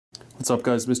What's up,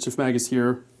 guys? Mischief Magus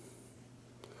here.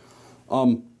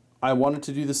 I wanted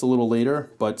to do this a little later,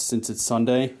 but since it's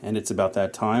Sunday and it's about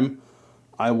that time,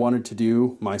 I wanted to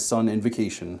do my sun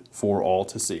invocation for all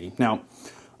to see. Now,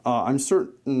 I'm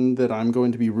certain that I'm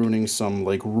going to be ruining some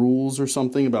like rules or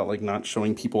something about like not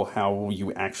showing people how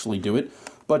you actually do it,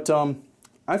 but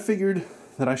I figured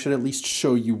that I should at least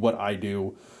show you what I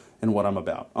do and what I'm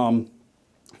about.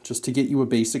 Just to get you a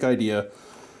basic idea,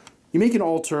 you make an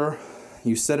altar.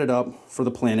 You set it up for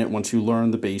the planet once you learn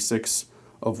the basics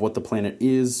of what the planet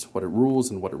is, what it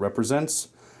rules, and what it represents,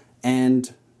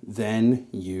 and then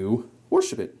you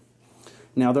worship it.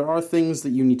 Now, there are things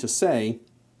that you need to say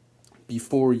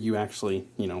before you actually,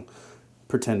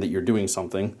 pretend that you're doing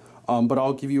something, but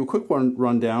I'll give you a quick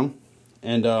rundown,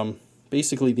 and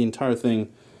basically the entire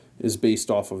thing is based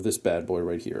off of this bad boy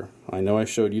right here. I know I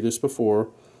showed you this before,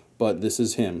 but this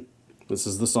is him. This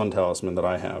is the sun talisman that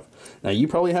I have. Now, you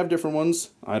probably have different ones.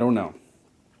 I don't know.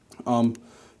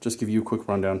 Just give you a quick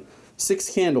rundown.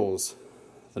 6 candles.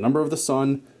 The number of the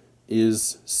sun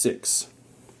is 6.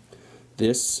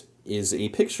 This is a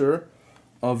picture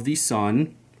of the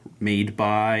sun made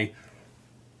by...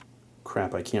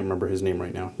 crap, I can't remember his name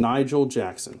right now. Nigel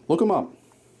Jackson. Look him up.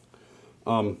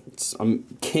 It's a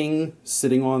king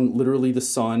sitting on literally the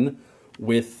sun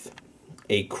with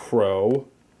a crow,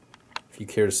 if you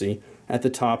care to see. At the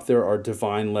top, there are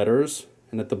divine letters,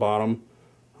 and at the bottom,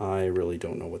 I really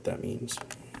don't know what that means.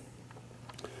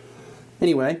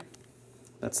 Anyway,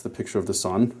 that's the picture of the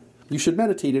sun. You should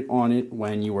meditate on it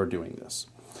when you are doing this.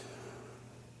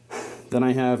 Then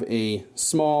I have a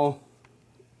small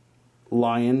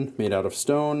lion made out of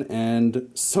stone and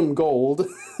some gold.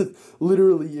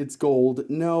 Literally, it's gold.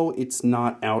 No, it's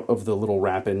not out of the little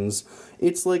wrappings.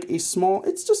 It's like it's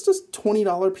just a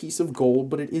 $20 piece of gold,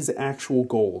 but it is actual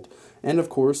gold. And of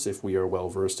course, if we are well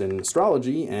versed in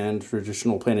astrology and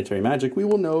traditional planetary magic, we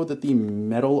will know that the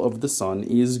metal of the sun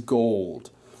is gold.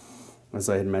 As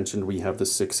I had mentioned, we have the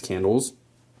 6 candles,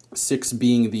 6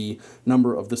 being the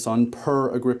number of the sun per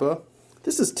Agrippa.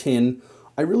 This is tin.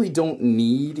 I really don't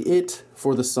need it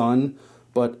for the sun,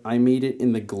 but I made it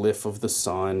in the glyph of the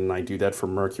sun. I do that for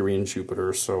Mercury and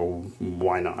Jupiter, so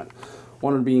why not?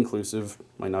 Wanted to be inclusive.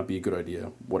 Might not be a good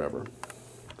idea. Whatever.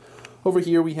 Over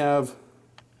here we have...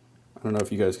 I don't know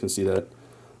if you guys can see that.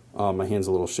 My hand's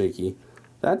a little shaky.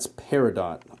 That's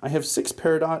peridot. I have 6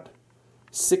 peridot,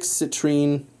 6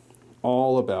 citrine,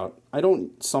 all about.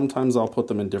 Sometimes I'll put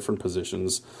them in different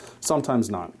positions,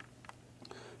 sometimes not.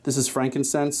 This is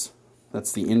frankincense.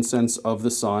 That's the incense of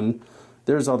the sun.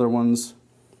 There's other ones.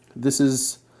 This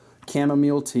is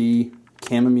chamomile tea.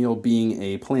 Chamomile being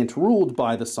a plant ruled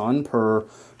by the sun per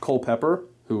Culpepper,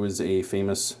 who is a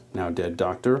famous, now dead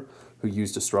doctor, who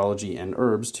used astrology and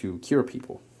herbs to cure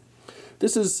people.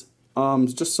 This is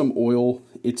just some oil.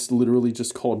 It's literally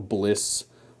just called bliss.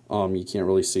 You can't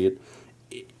really see it.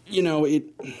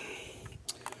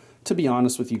 To be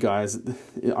honest with you guys,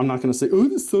 I'm not going to say, oh,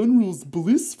 the sun rules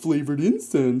bliss flavored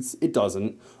incense. It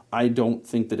doesn't. I don't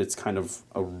think that it's kind of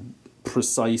a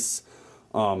precise,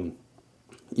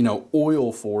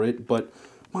 oil for it, but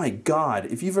my God,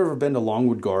 if you've ever been to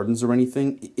Longwood Gardens or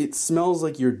anything, it smells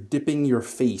like you're dipping your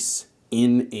face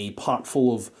in a pot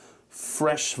full of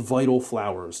fresh, vital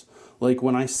flowers. Like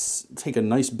when I take a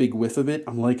nice big whiff of it,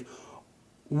 I'm like,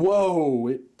 whoa,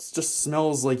 it just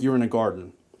smells like you're in a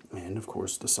garden. And of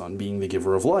course, the sun being the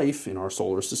giver of life in our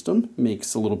solar system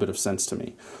makes a little bit of sense to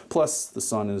me. Plus, the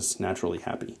sun is naturally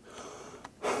happy.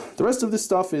 The rest of this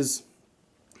stuff is,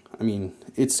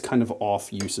 it's kind of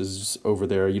off uses over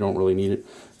there. You don't really need it.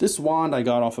 This wand I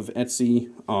got off of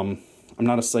Etsy. I'm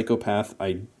not a psychopath.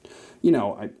 I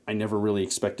never really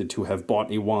expected to have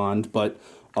bought a wand, but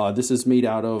this is made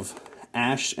out of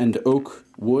ash and oak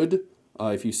wood.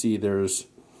 If you see, there's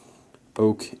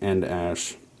oak and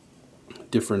ash,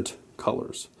 different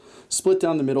colors. Split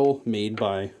down the middle, made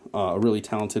by a really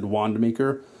talented wand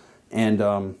maker. And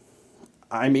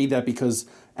I made that because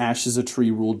ash is a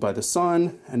tree ruled by the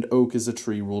sun, and oak is a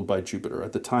tree ruled by Jupiter.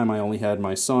 At the time, I only had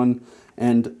my sun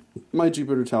and my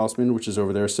Jupiter talisman, which is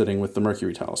over there sitting with the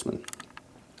Mercury talisman.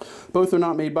 Both are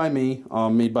not made by me,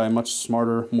 made by much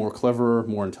smarter, more cleverer,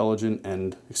 more intelligent,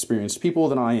 and experienced people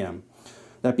than I am.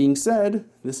 That being said,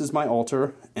 this is my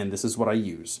altar, and this is what I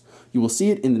use. You will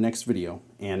see it in the next video,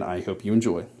 and I hope you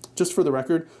enjoy. Just for the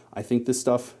record, I think this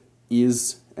stuff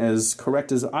is as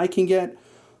correct as I can get.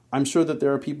 I'm sure that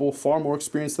there are people far more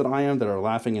experienced than I am that are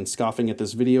laughing and scoffing at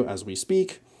this video as we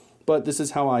speak, but this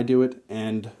is how I do it,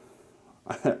 and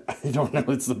I don't know,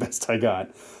 it's the best I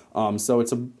got. So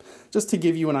it's just to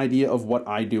give you an idea of what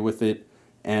I do with it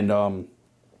and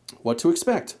what to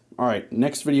expect. All right,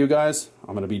 next video, guys,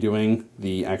 I'm going to be doing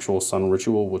the actual sun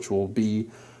ritual, which will be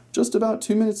just about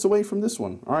 2 minutes away from this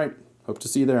one. All right, hope to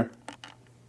see you there.